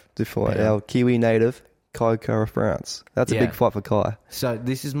 125. To fight Yeah. our Kiwi native, Kai Kara France. That's a Yeah. big fight for Kai. So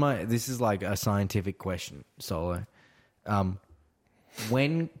this is like a scientific question, Solo.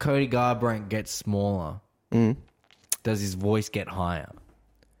 When Cody Garbrandt gets smaller, does his voice get higher?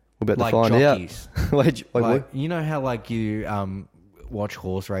 We're about Like to find jockeys. out. Wait, Like, what? you know how like you watch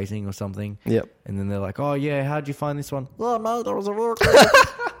horse racing or something? Yep. And then they're like, oh yeah, how'd you find this one? Yeah, mate, it was a real good,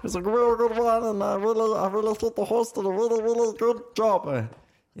 it was a real good one, and I really thought the horse did a really, really good job.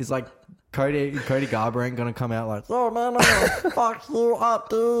 It's like Cody Garbrandt gonna come out like, Oh man, I'm gonna fuck you up,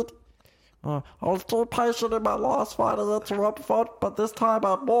 dude. I was too patient in my last fight against Rob Font, but this time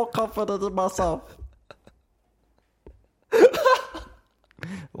I'm more confident in myself.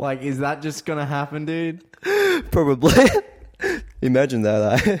 like, is that just gonna happen, dude? Probably. Imagine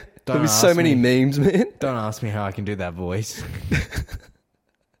that, eh? There'll be so ask many me. memes, man. Don't ask me how I can do that voice.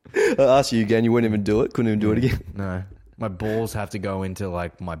 I'll ask you again, you wouldn't even do it? Couldn't even do it again? No. My balls have to go into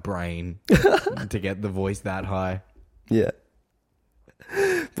like my brain to get the voice that high. Yeah.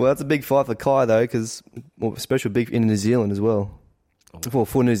 Well, that's a big fight for Kai, though, because especially big in New Zealand as well. Well,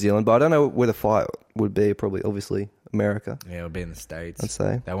 for New Zealand, but I don't know where the fight would be. Probably, obviously, America. Yeah, it'll be in the States. I'd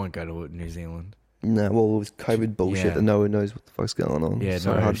say. They won't go to New Zealand. No, well, it was COVID bullshit Yeah. that no one knows what the fuck's going on. Yeah,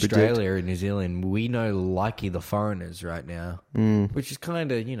 So no, hard to predict. Australia and New Zealand, we know likey the foreigners right now. Which is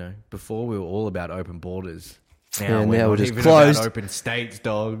kind of, before we were all about open borders. Yeah, we're now not we're just even closed. about open states,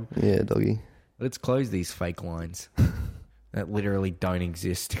 dog. Yeah, doggy. Let's close these fake lines that literally don't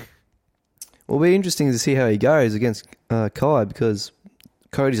exist. Well, it'll be interesting to see how he goes against Kai, because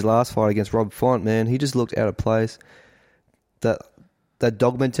Cody's last fight against Rob Font, man, he just looked out of place. That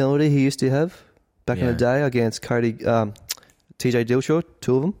dog mentality he used to have back in Yeah. the day against Cody, TJ Dillashaw,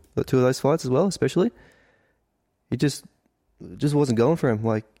 two of those fights as well, especially. It just wasn't going for him.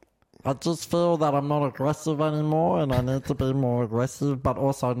 Like, I just feel that I'm not aggressive anymore, and I need to be more aggressive, but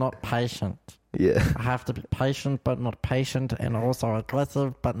also not patient. yeah, I have to be patient, but not patient, and also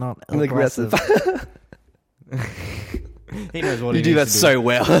aggressive, but not aggressive. aggressive. He knows what You he do that needs to so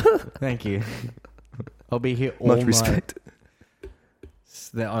well. Thank you. I'll be here all Much night. respect. It's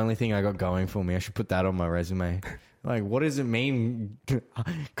the only thing I got going for me. I should put that on my resume. Like, what does it mean,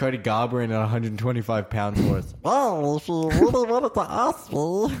 Cody Garbrandt at 125 pounds worth? Well, if you really wanted to ask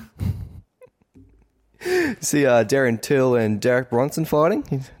me, See Darren Till and Derek Bronson fighting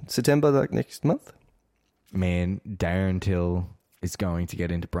in September, like next month. Man, Darren Till is going to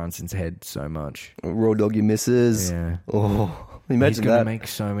get into Brunson's head so much. Raw doggy misses. Yeah. Oh, He's imagine going to that. make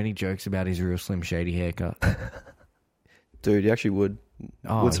so many jokes about his real Slim Shady haircut. Dude, he actually would.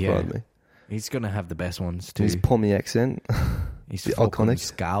 Oh, Would surprise yeah. me. He's going to have the best ones, too. His Pommy accent. He's the fucking iconic.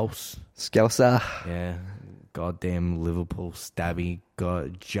 Scouse. Scouser. Yeah. Goddamn Liverpool stabby got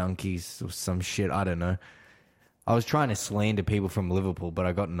junkies or some shit. I don't know. I was trying to slander people from Liverpool, but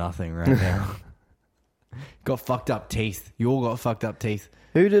I got nothing right now. Got fucked up teeth. You all got fucked up teeth.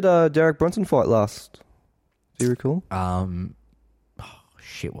 Who did Derek Bronson fight last? Do you recall?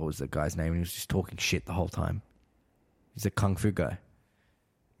 Shit, what was the guy's name? He was just talking shit the whole time. He's a kung fu guy.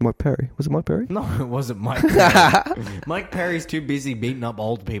 Mike Perry. Was it Mike Perry? No, it wasn't Mike Perry. Mike Perry's too busy beating up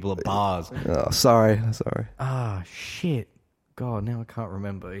old people at bars. Oh, sorry. Ah, shit. God, now I can't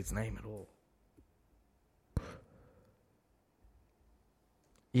remember his name at all.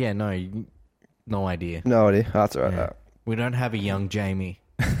 Yeah, no idea. No idea. Oh, that's all right. Yeah. We don't have a young Jamie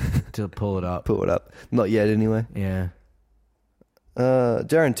to pull it up. Pull it up. Not yet, anyway. Yeah.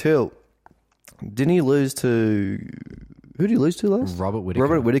 Darren Till. Didn't he lose to... Who did he lose to last? Robert Whittaker.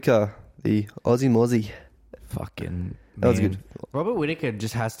 Robert Whittaker, the Aussie Mozzie. Fucking That was man. good. Robert Whittaker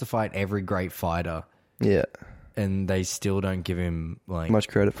just has to fight every great fighter, Yeah. and they still don't give him like Much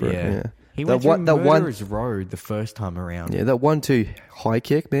credit for it. Yeah. He That went through one- Murderer's Road the first time around. Yeah, that 1-2 high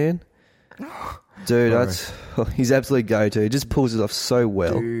kick, man. Dude, that's... He's absolute go-to. He just pulls it off so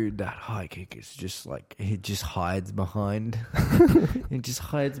well. Dude, that high kick is just like it just hides behind. It just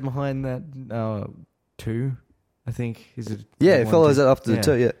hides behind that 2. I think is it. Yeah, it follows that after the Yeah.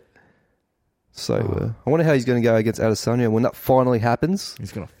 2, yeah. So, I wonder how he's going to go against Adesanya when that finally happens.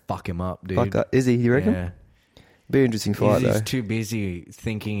 He's gonna fuck him up, dude. Fuck that. Is he, you reckon? Yeah. Be an interesting fight, He's though. too busy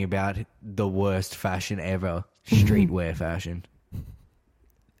thinking about the worst fashion ever, streetwear fashion.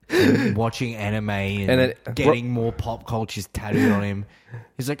 Watching anime and getting more pop cultures tattooed on him.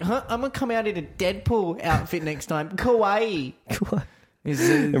 He's like, I'm gonna come out in a Deadpool outfit next time. Kawaii.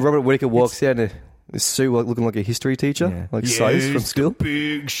 And Robert Whittaker walks out in a suit looking like a history teacher, like Sose from school.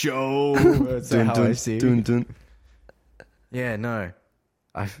 Big show. That's how I see it. Dun. Yeah, no.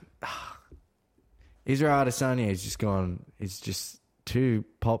 Israel Adesanya is just gone. It's just too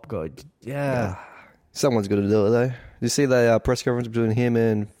pop god. Yeah. Someone's got to do it, though. Did you see the press conference between him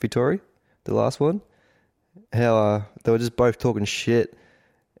and Vittori, the last one? How they were just both talking shit,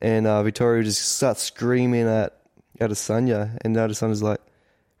 and Vittori just starts screaming at Adesanya, and Adesanya's like,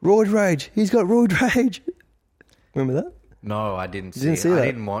 roid rage. He's got roid rage. Remember that? No, I didn't see, didn't see it. that? I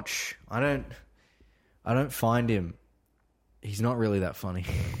didn't watch. I don't find him. He's not really that funny.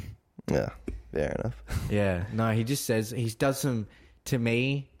 Yeah, fair enough. Yeah. No, he just says he does some to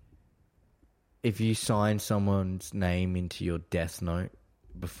me. If you sign someone's name into your death note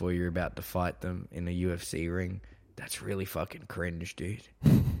before you're about to fight them in a UFC ring, that's really fucking cringe, dude.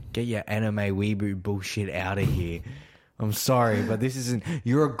 Get your anime weeaboo bullshit out of here. I'm sorry, but this isn't...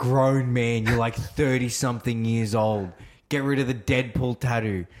 You're a grown man. You're like 30-something years old. Get rid of the Deadpool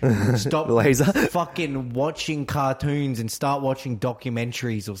tattoo. Stop Laser. fucking watching cartoons and start watching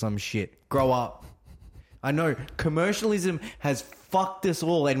documentaries or some shit. Grow up. I know commercialism has fucked us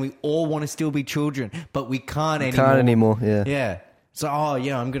all and we all want to still be children, but we can't anymore. Can't anymore, yeah. Yeah. So,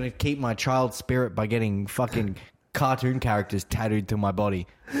 I'm going to keep my child spirit by getting fucking cartoon characters tattooed to my body.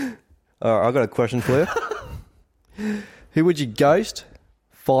 All right, I've got a question for you. Who would you ghost,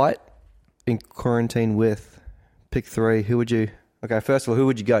 fight, in quarantine with? Pick 3. Who would you... Okay, first of all, who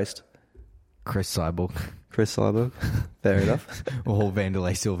would you ghost? Chris Cyborg. Chris Cyborg. Fair enough. Or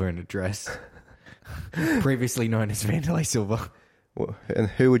Vanderlei Silva in a dress. Previously known as Vanderlei Silva. And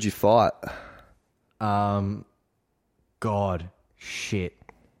who would you fight? God. Shit.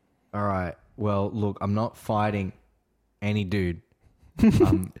 All right. Well, look, I'm not fighting any dude.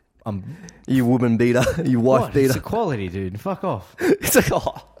 I'm You woman beater. You wife what? It's beater. equality, dude. Fuck off. It's like,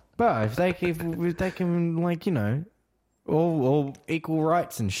 oh. Bro, if they can, like, all equal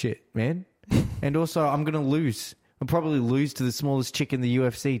rights and shit, man. And also, I'm going to lose. I'll probably lose to the smallest chick in the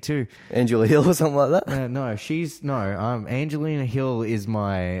UFC, too. Angela Hill or something like that? No, Angelina Hill is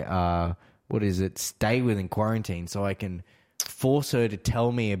my, stay with in quarantine, so I can force her to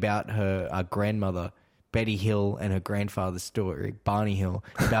tell me about her grandmother, Betty Hill, and her grandfather's story, Barney Hill,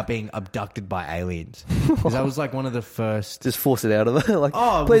 about being abducted by aliens. Because that was like one of the first... Just force it out of her. Like,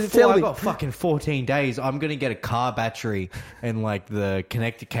 please tell I me. got fucking 14 days. I'm going to get a car battery and like the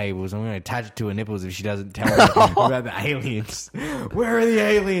connector cables. I'm going to attach it to her nipples if she doesn't tell me about the aliens. Where are the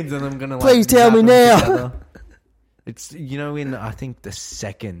aliens? And I'm going to like... Please tell me now. Together. It's, in, I think, the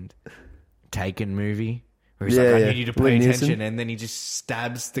second Taken movie... Where he's like, I need you to pay attention, and then he just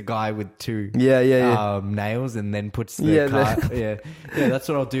stabs the guy with 2 nails, and then puts the car. Yeah, that's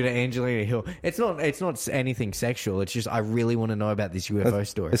what I'll do to Angelina Hill. It's not anything sexual. It's just I really want to know about this UFO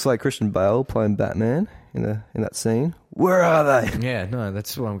story. It's like Christian Bale playing Batman in that scene. Where are they? Yeah, no,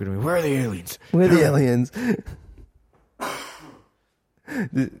 that's what I'm going to be. Where are the aliens? Where are the aliens?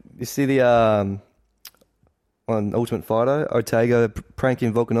 You see the on Ultimate Fighter, Ortega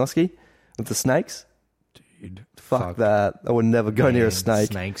pranking Volkanovski with the snakes? Dude, fuck that. I would never go near a snake.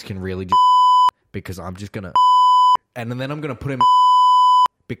 Snakes can really just because I'm just going to... And then I'm going to put him in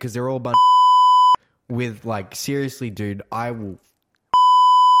because they're all bunch with, like, seriously, dude, I will...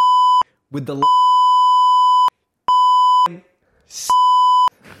 With the...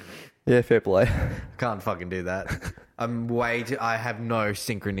 Yeah, fair play. Can't fucking do that. I have no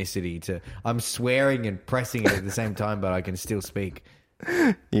synchronicity I'm swearing and pressing it at the same time, but I can still speak.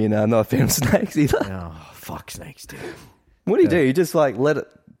 You know, I'm not a fan of snakes either. Oh, fuck snakes, dude. What do? You just like let it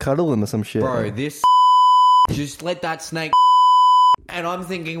cuddle them or some shit? Bro, this just let that snake and I'm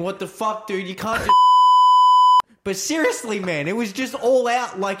thinking, what the fuck, dude? You can't just But seriously, man, it was just all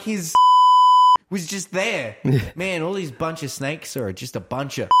out like his was just there. Man, all these bunch of snakes are just a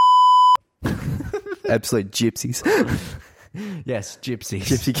bunch of Absolute gypsies. yes, gypsies.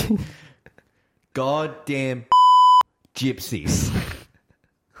 Gypsy king. Goddamn gypsies.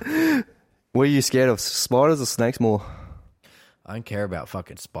 What are you scared of? Spiders or snakes more? I don't care about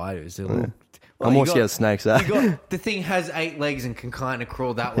fucking spiders. I'm more scared of snakes. The thing has 8 legs and can kind of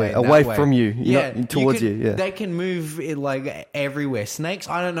crawl that way. and away that way. from you. Not towards you. Yeah. They can move like everywhere. Snakes,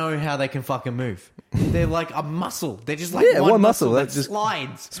 I don't know how they can fucking move. They're like a muscle. They're just like one muscle that just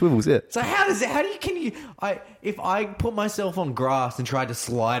slides. Swivels, yeah. So if I put myself on grass and tried to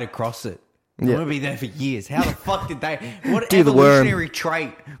slide across it, I'm going to be there for years. How the fuck did they... What evolutionary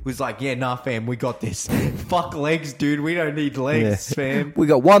trait was like, yeah, nah, fam, we got this. Fuck legs, dude. We don't need legs, fam. We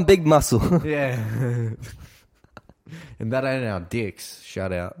got one big muscle. Yeah. And that ain't our dicks.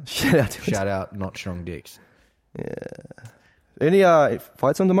 Shout out. Shout out, not strong dicks. Yeah. Any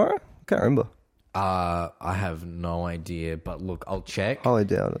fights on tomorrow? Can't remember. I have no idea, but look, I'll check. Highly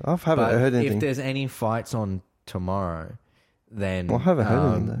doubt it. I haven't heard anything. If there's any fights on tomorrow... then I haven't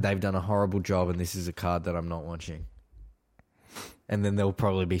heard anything. They've done a horrible job, and this is a card that I'm not watching. And then there'll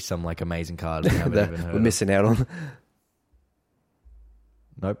probably be some like amazing card we haven't even heard we're missing out on.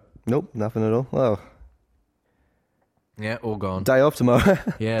 Nope, nothing at all. Oh, yeah, all gone. Day off tomorrow.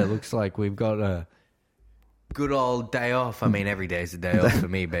 Yeah, it looks like we've got a good old day off. I mean, every day's a day off for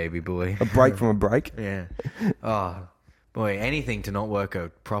me, baby boy. A break from a break. Yeah. Oh boy, anything to not work a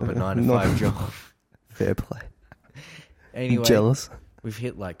proper 9 to 5 job. Fair play. Anyway, I'm jealous. We've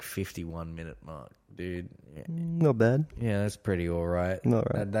hit like 51-minute mark, dude. Yeah. Not bad. Yeah, that's pretty all right.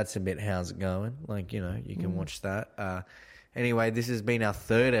 Not right. That's a bit how's it going? Like, you know, you can watch that. Anyway, this has been our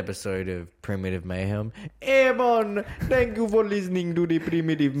 3rd episode of Primitive Mayhem. Airborne, thank you for listening to the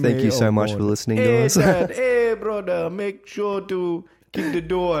Primitive Mayhem. Thank you so much for listening to us. Dad, hey, brother, make sure to keep the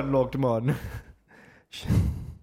door unlocked, man.